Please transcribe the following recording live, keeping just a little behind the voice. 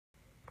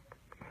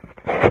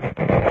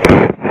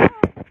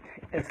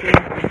guys. So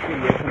this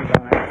video comes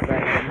on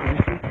outside and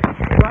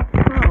drop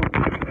the phone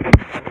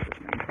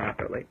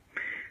properly.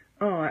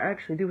 Oh, I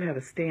actually do have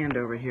a stand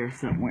over here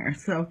somewhere.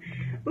 So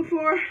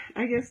before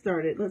I get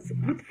started, let's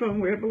put the phone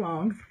where it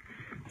belongs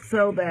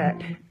so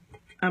that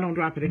I don't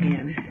drop it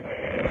again.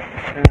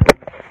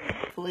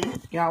 Hopefully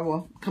y'all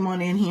will come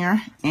on in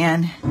here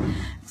and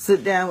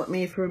sit down with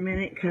me for a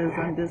minute because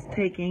I'm just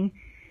taking.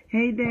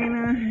 Hey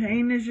Dana,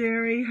 hey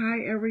Najeri,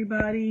 hi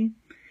everybody.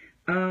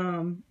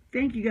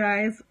 Thank you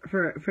guys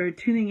for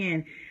tuning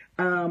in.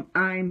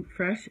 I'm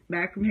fresh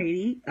back from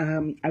Haiti.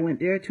 I went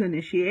there to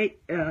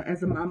initiate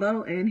as a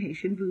mambo and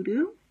Haitian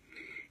voodoo.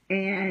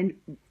 And,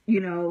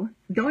 you know,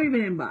 don't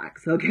even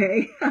inbox,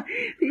 okay?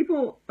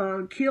 People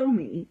kill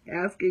me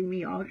asking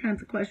me all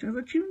kinds of questions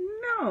that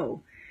you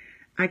know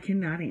I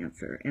cannot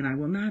answer and I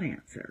will not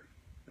answer,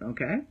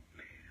 okay?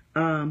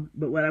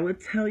 But what I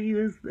would tell you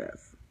is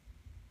this.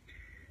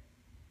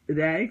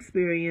 That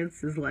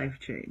experience is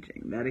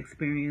life-changing. That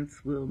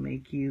experience will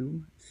make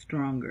you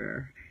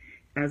stronger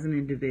as an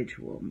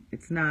individual.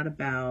 It's not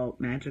about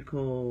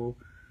magical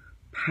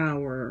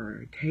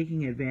power,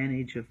 taking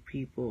advantage of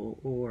people,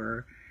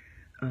 or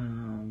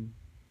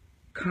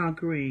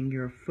conquering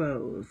your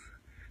foes.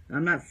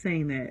 I'm not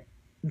saying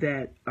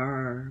that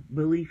our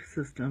belief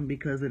system,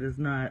 because it is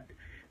not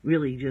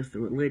really just a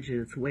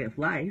religion, it's a way of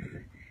life.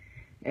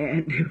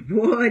 And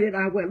boy, did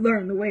I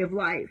learn the way of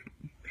life.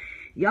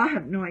 Y'all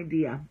have no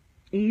idea.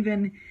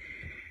 Even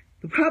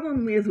the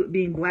problem is with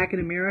being black in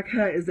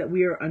America is that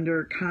we are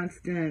under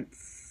constant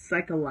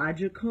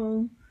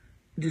psychological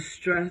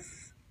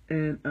distress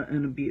and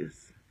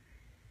abuse.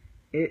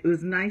 It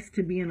was nice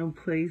to be in a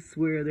place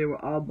where there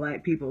were all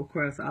black people. Of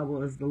course, I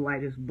was the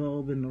lightest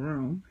bulb in the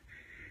room.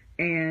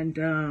 And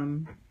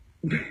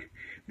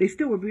they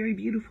still were very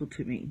beautiful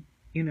to me,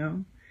 you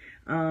know.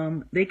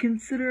 They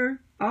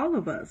consider all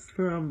of us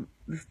from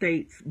the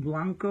States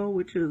Blanco,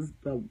 which is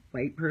a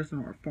white person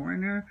or a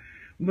foreigner.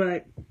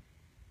 But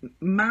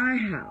my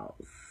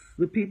house,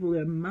 the people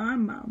in my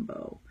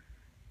mambo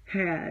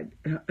had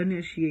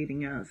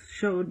initiating us,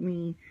 showed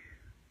me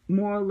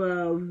more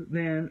love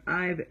than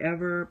I've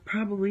ever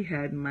probably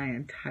had in my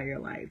entire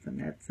life. And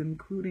that's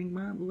including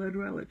my blood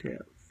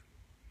relatives.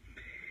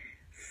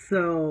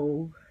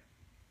 So,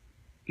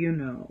 you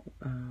know,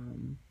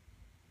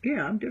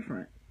 yeah, I'm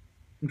different.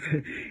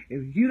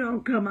 If you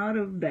don't come out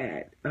of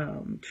that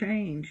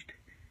changed,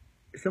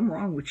 something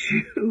wrong with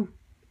you.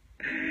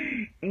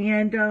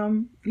 And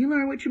you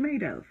learn what you're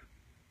made of.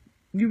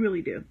 You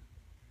really do.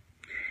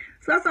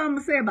 So that's all I'm going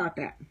to say about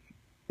that.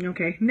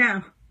 Okay,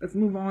 now let's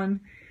move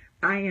on.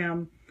 I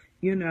am,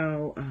 you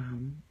know,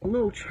 a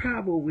little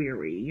travel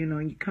weary. You know,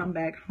 you come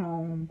back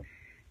home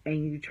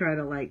and you try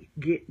to like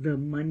get the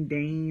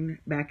mundane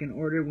back in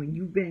order when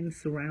you've been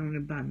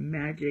surrounded by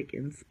magic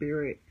and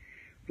spirit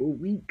for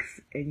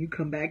weeks, and you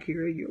come back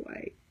here and you're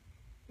like,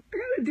 I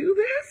gotta do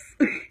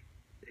this.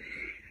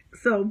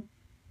 So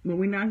what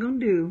we're not gonna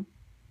do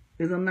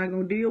is I'm not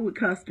gonna deal with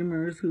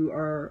customers who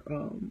are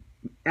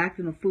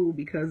acting a fool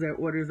because their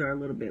orders are a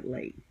little bit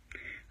late.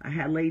 I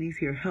had ladies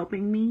here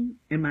helping me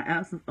in my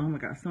absence. Oh my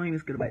God, so many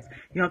mosquito bites.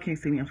 Y'all can't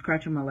see me. I'm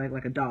scratching my leg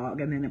like a dog,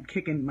 and then I'm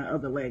kicking my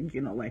other leg,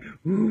 you know, like,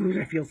 ooh,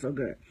 that feels so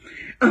good.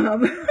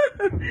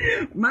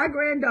 My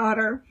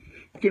granddaughter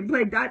can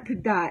play dot to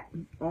dot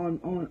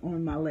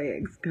on my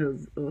legs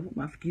because of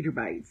mosquito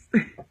bites.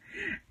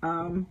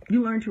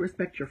 You learn to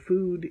respect your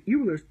food.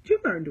 You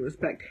learn to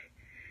respect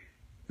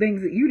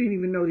things that you didn't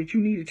even know that you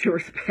needed to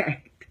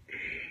respect.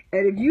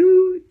 And if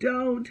you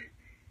don't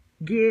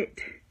get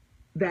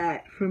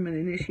that from an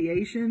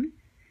initiation,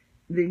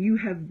 then you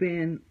have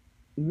been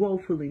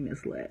woefully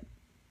misled.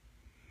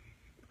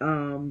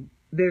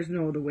 There's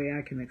no other way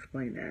I can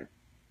explain that.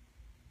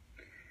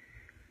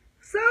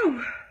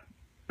 So,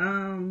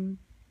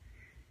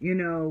 you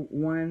know,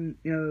 one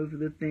of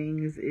the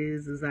things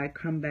is I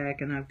come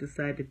back and I've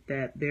decided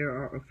that there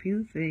are a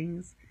few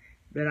things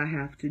that I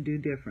have to do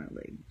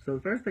differently. So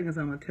the first thing is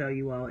I'm going to tell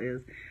you all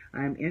is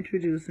I'm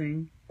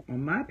introducing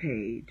on my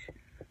page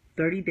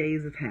 30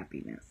 Days of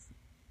Happiness.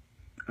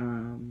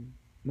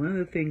 One of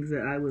the things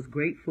that I was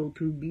grateful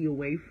to be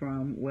away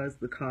from was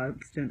the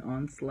constant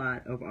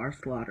onslaught of our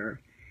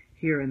slaughter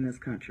here in this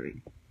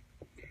country.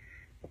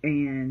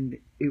 And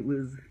it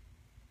was,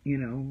 you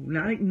know,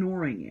 not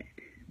ignoring it,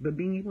 but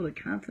being able to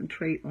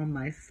concentrate on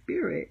my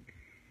spirit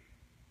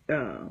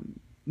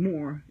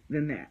more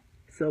than that.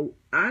 So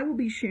I will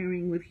be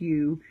sharing with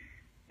you,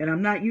 and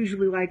I'm not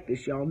usually like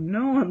this. Y'all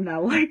know I'm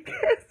not like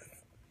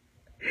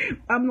this.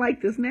 I'm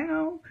like this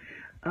now.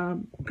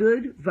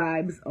 Good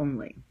vibes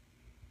only.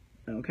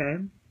 Okay?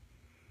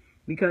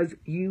 Because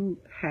you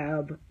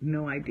have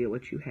no idea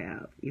what you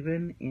have.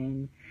 Even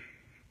in,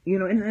 you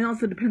know, and it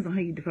also depends on how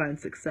you define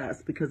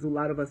success, because a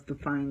lot of us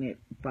define it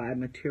by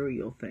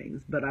material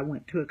things. But I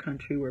went to a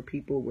country where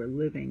people were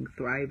living,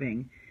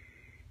 thriving,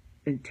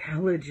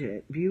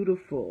 intelligent,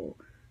 beautiful,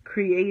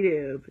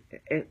 creative,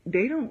 and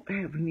they don't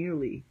have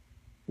nearly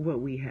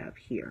what we have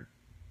here,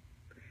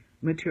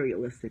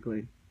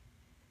 materialistically.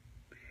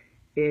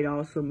 It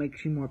also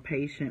makes you more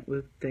patient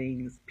with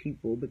things,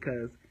 people,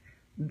 because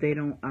they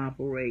don't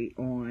operate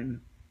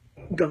on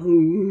the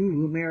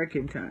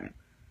American time.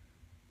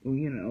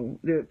 You know,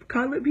 the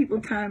colored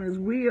people time is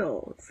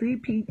real.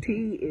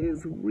 CPT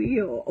is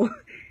real.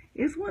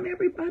 It's when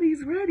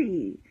everybody's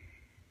ready.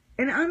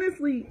 And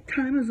honestly,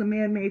 time is a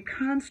man-made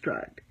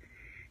construct.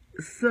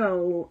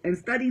 So, and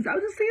studies, I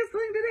was just saying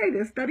something today,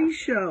 the studies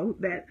show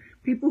that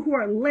people who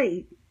are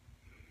late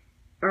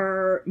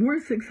are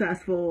more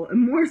successful and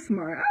more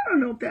smart. I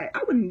don't know if that,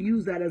 I wouldn't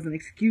use that as an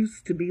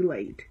excuse to be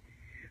late.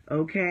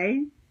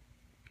 Okay?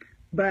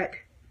 But,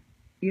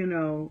 you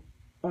know,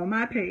 on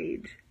my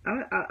page,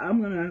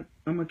 I'm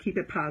gonna keep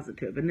it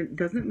positive, and it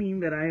doesn't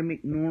mean that I am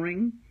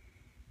ignoring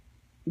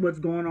what's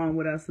going on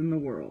with us in the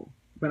world.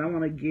 But I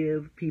want to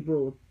give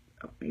people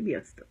maybe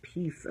it's a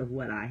piece of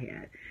what I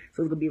had.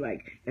 So it's gonna be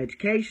like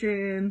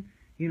education,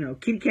 you know,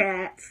 kitty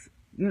cats,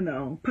 you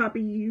know,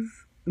 puppies,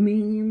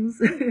 memes.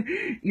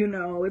 You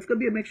know, it's gonna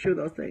be a mixture of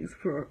those things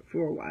for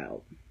a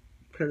while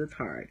because it's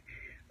hard.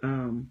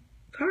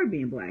 It's hard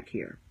being black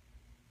here,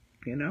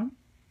 you know.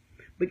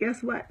 But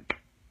guess what?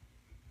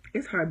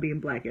 It's hard being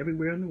black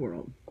everywhere in the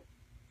world.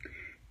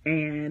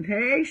 And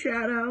hey,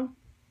 Shadow,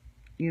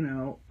 you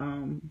know,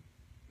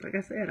 like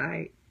I said,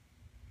 I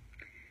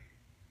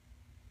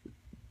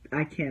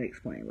can't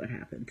explain what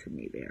happened to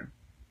me there,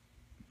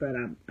 but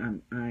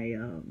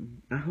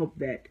I hope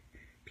that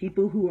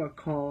people who are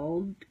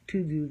called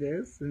to do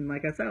this, and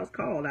like I said, I was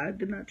called. I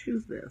did not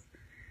choose this.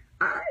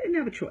 I didn't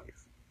have a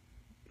choice.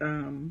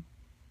 You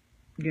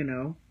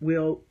know,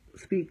 will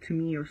speak to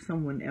me or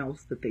someone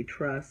else that they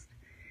trust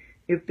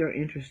if they're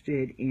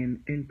interested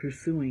in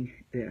pursuing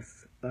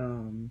this.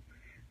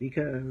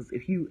 Because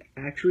if you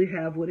actually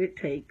have what it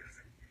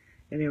takes,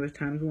 and there was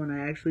times when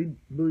I actually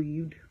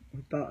believed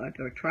or thought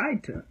or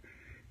tried to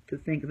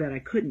think that I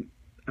couldn't.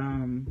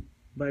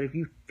 But if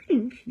you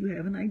think you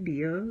have an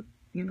idea,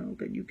 you know,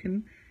 that you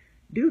can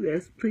do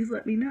this, please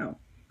let me know.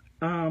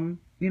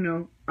 You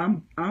know,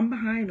 I'm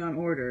behind on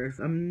orders.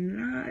 I'm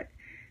not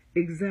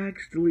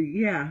exactly,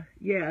 yeah.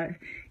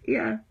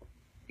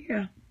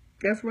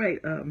 That's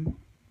right.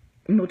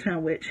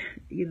 Motown Witch,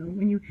 you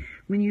know,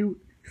 when you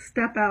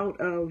step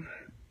out of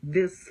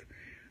this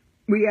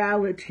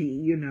reality,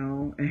 you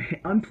know,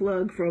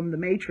 unplug from the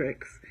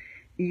matrix,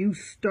 you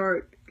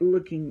start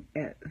looking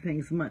at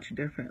things much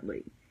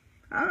differently.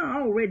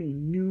 I already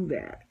knew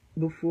that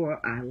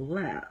before I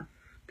left.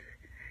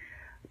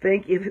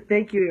 Thank you,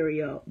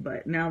 Ariel.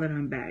 But now that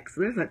I'm back,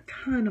 so there's a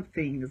ton of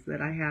things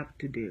that I have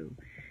to do.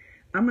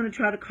 I'm going to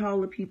try to call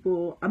the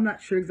people. I'm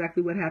not sure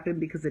exactly what happened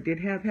because I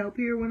did have help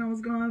here when I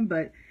was gone,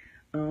 but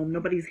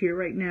nobody's here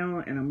right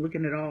now, and I'm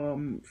looking at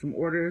some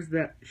orders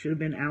that should have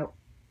been out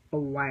a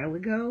while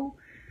ago.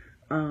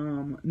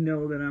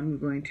 Know that I'm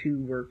going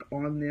to work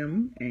on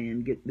them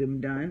and get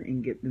them done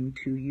and get them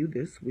to you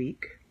this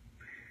week.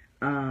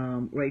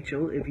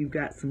 Rachel, if you've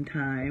got some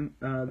time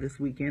this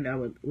weekend, I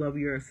would love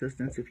your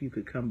assistance if you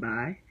could come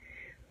by.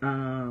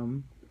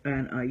 And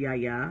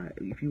yeah,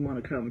 if you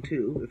want to come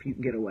too, if you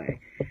can get away.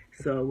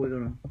 So we're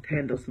going to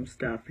handle some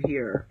stuff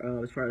here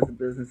as far as the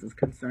business is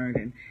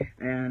concerned.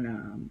 And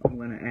I'm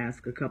going to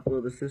ask a couple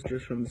of the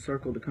sisters from the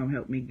circle to come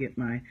help me get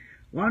my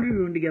laundry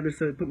room together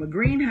so I put my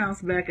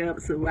greenhouse back up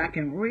so I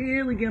can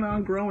really get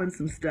on growing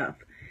some stuff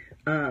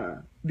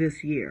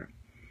this year.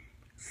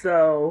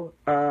 So,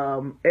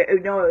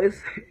 no,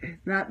 it's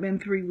not been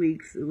 3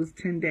 weeks. It was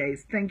 10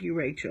 days. Thank you,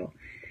 Rachel.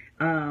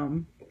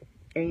 And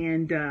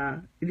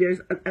you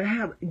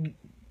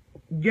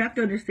have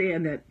to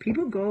understand that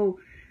people go,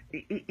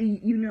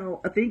 you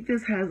know, I think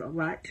this has a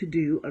lot to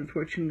do,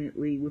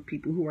 unfortunately, with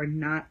people who are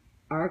not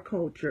our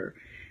culture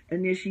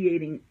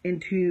initiating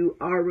into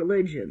our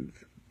religions,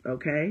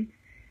 okay?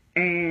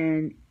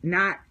 And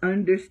not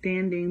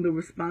understanding the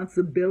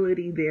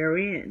responsibility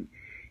therein.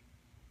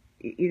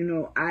 You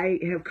know, I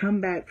have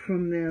come back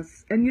from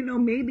this, and you know,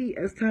 maybe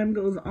as time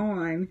goes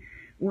on,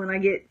 when I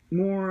get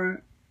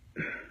more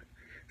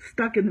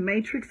stuck in the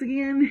matrix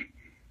again,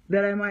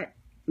 that I might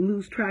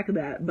lose track of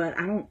that. But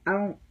I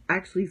don't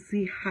actually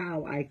see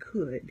how I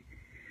could.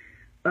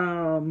 I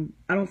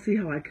don't see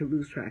how I could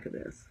lose track of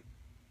this.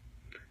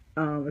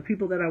 The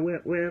people that I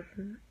went with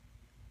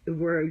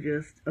were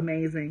just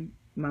amazing.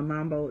 My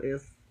mambo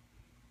is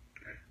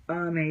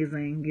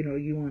amazing. You know,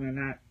 you want to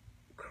not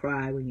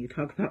cry when you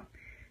talk about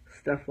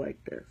stuff like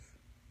this.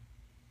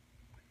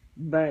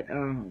 But,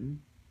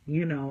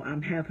 you know,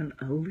 I'm having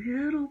a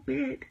little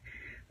bit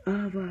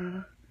of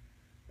a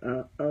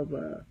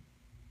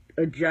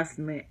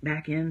adjustment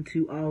back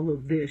into all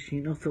of this,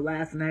 you know. So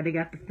last night I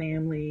got the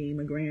family,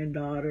 my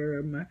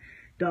granddaughter, my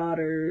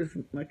daughters,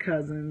 my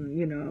cousin,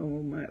 you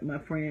know, my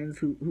friends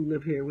who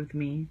live here with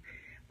me.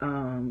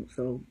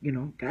 So, you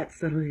know, got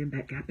settled in,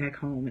 got back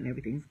home, and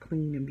everything's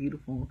clean and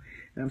beautiful.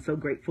 And I'm so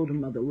grateful to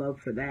Mother Love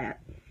for that.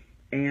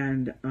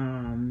 And,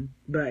 and,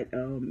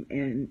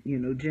 you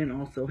know, Jen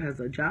also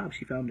has a job.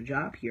 She found a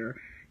job here,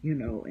 you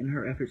know, in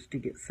her efforts to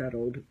get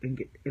settled and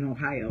get in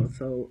Ohio.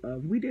 So,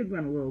 we did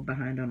run a little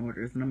behind on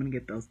orders, and I'm going to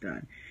get those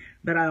done.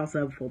 But I also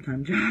have a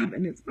full-time job,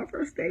 and it's my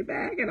first day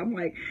back, and I'm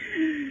like,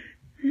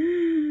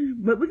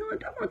 but I'm going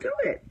to do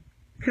it.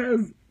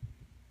 Because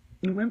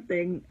one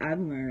thing I've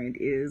learned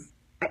is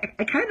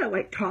I kind of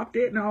like talked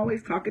it and I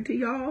always talk it to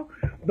y'all,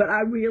 but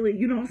I really,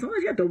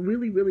 sometimes you have to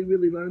really, really,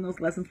 really learn those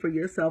lessons for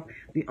yourself.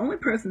 The only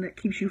person that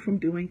keeps you from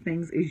doing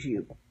things is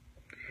you.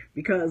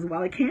 Because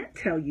while I can't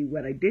tell you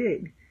what I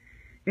did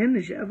in the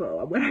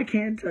Chevo, what I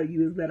can tell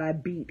you is that I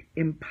beat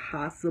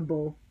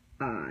impossible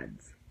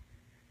odds.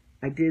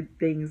 I did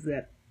things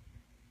that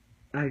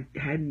I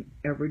hadn't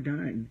ever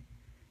done,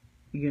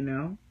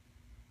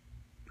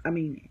 I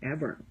mean,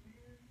 ever.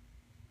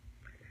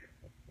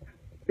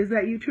 Is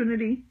that you,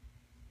 Trinity?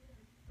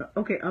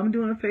 Okay, I'm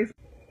doing a face.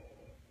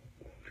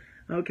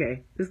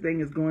 Okay, this thing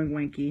is going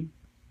wanky,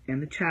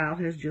 and the child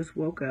has just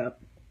woke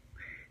up.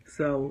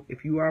 So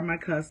if you are my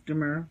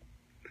customer,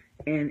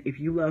 and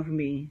if you love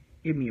me,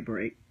 give me a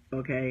break,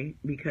 okay?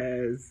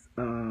 Because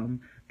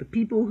the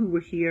people who were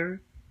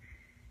here,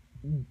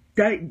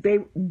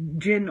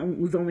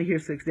 Jen was only here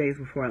 6 days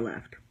before I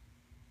left,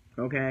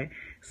 okay?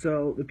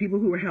 So the people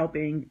who were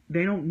helping,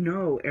 they don't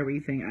know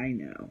everything I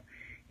know.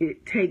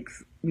 It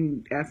takes,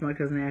 ask my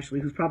cousin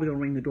Ashley, who's probably going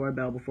to ring the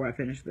doorbell before I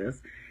finish this.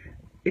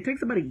 It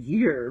takes about a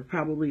year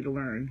probably to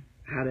learn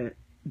how to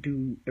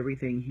do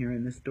everything here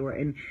in the store.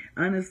 And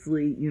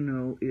honestly,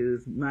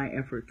 is my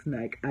efforts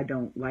like I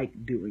don't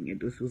like doing it.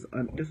 This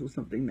was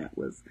something that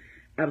was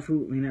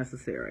absolutely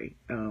necessary.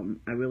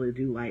 I really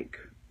do like,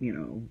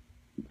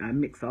 I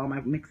mix all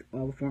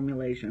the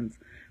formulations,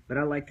 but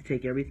I like to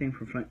take everything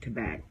from front to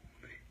back.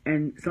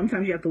 And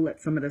sometimes you have to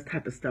let some of this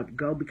type of stuff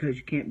go because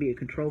you can't be a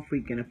control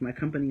freak. And if my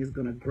company is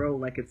going to grow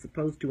like it's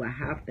supposed to, I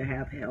have to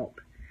have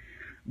help.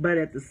 But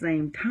at the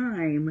same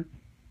time,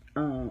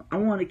 I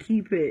want to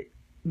keep it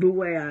the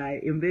way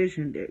I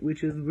envisioned it,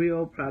 which is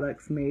real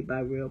products made by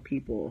real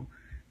people.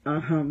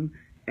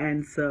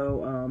 And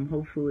so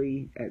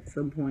hopefully at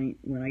some point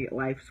when I get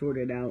life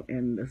sorted out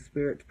and the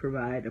spirits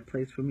provide a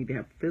place for me to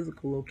have a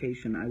physical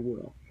location, I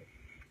will.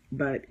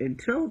 But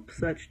until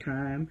such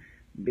time,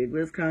 Big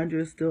Liz Conjure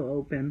is still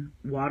open.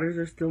 Waters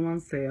are still on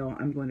sale.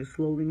 I'm going to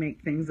slowly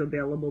make things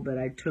available that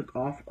I took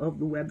off of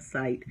the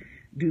website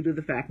due to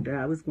the fact that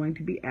I was going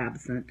to be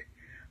absent.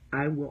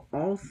 I will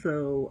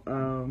also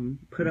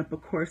put up a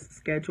course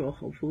schedule,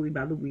 hopefully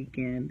by the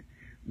weekend,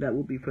 that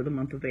will be for the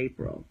month of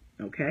April.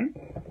 Okay?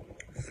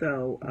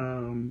 So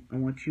I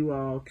want you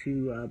all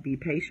to be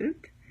patient.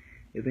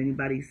 If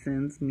anybody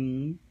sends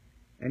me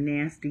a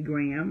nasty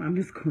gram, I'm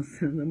just going to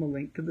send them a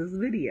link to this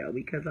video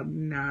because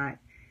I'm not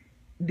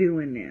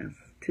doing this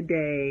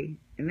today,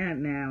 and not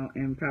now,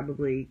 and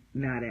probably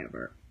not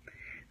ever.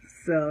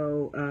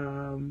 So,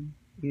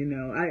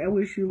 I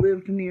wish you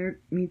lived near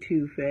me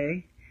too,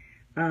 Faye.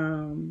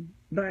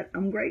 But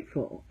I'm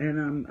grateful,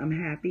 and I'm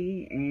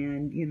happy,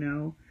 and,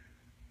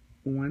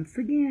 once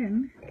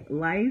again,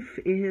 life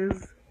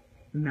is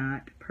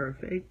not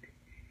perfect.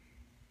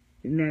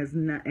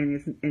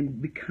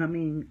 And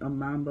becoming a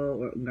mambo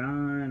or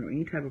gan or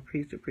any type of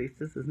priest or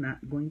priestess is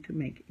not going to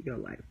make your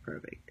life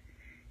perfect.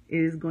 It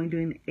is going to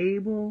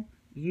enable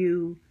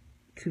you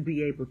to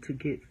be able to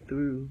get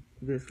through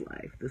this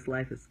life. This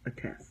life is a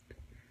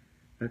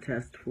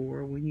test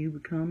for when you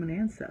become an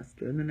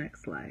ancestor in the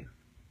next life.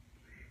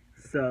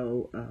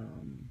 So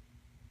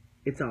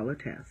it's all a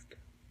test.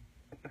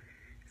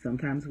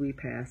 Sometimes we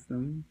pass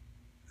them.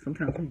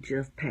 Sometimes we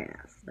just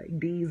pass. Like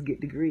D's get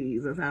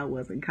degrees. That's how it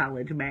was in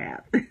college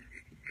math.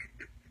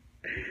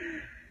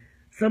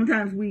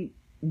 Sometimes we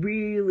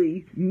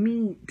really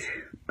meet.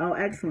 Oh,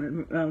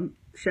 excellent.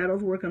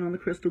 Shadow's working on the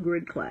crystal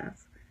grid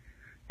class.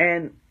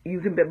 And you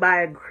can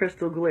buy a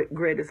crystal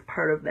grid as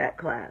part of that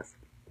class.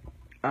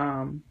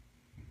 And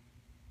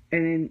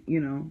then,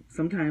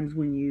 sometimes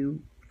when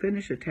you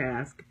finish a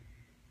task,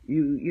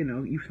 you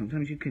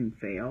sometimes you can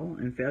fail.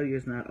 And failure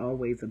is not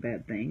always a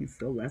bad thing. It's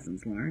still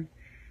lessons learned.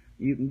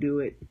 You can do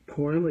it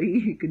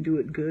poorly. You can do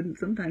it good. And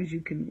sometimes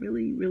you can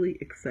really, really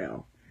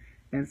excel.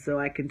 And so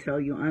I can tell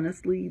you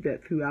honestly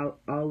that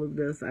throughout all of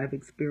this, I've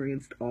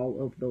experienced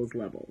all of those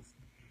levels.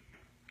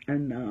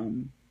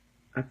 And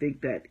I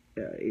think that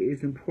it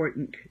is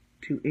important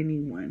to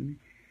anyone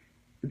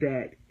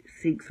that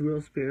seeks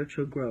real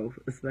spiritual growth,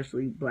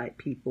 especially Black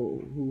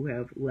people who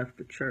have left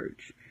the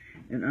church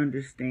and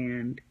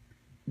understand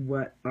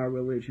what our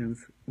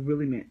religions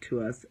really meant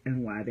to us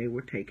and why they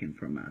were taken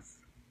from us.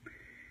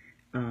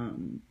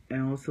 And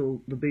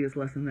also the biggest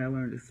lesson that I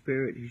learned is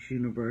spirit is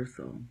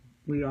universal.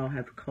 We all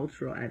have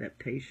cultural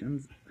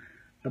adaptations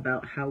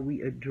about how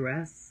we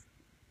address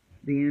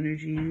the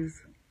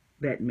energies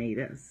that made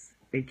us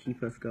and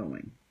keep us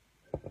going.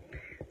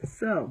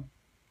 So,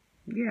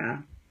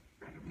 yeah.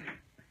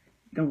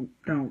 Don't.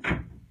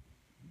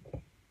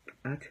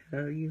 I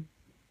tell you.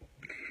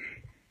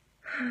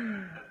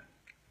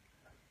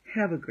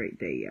 Have a great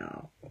day,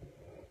 y'all.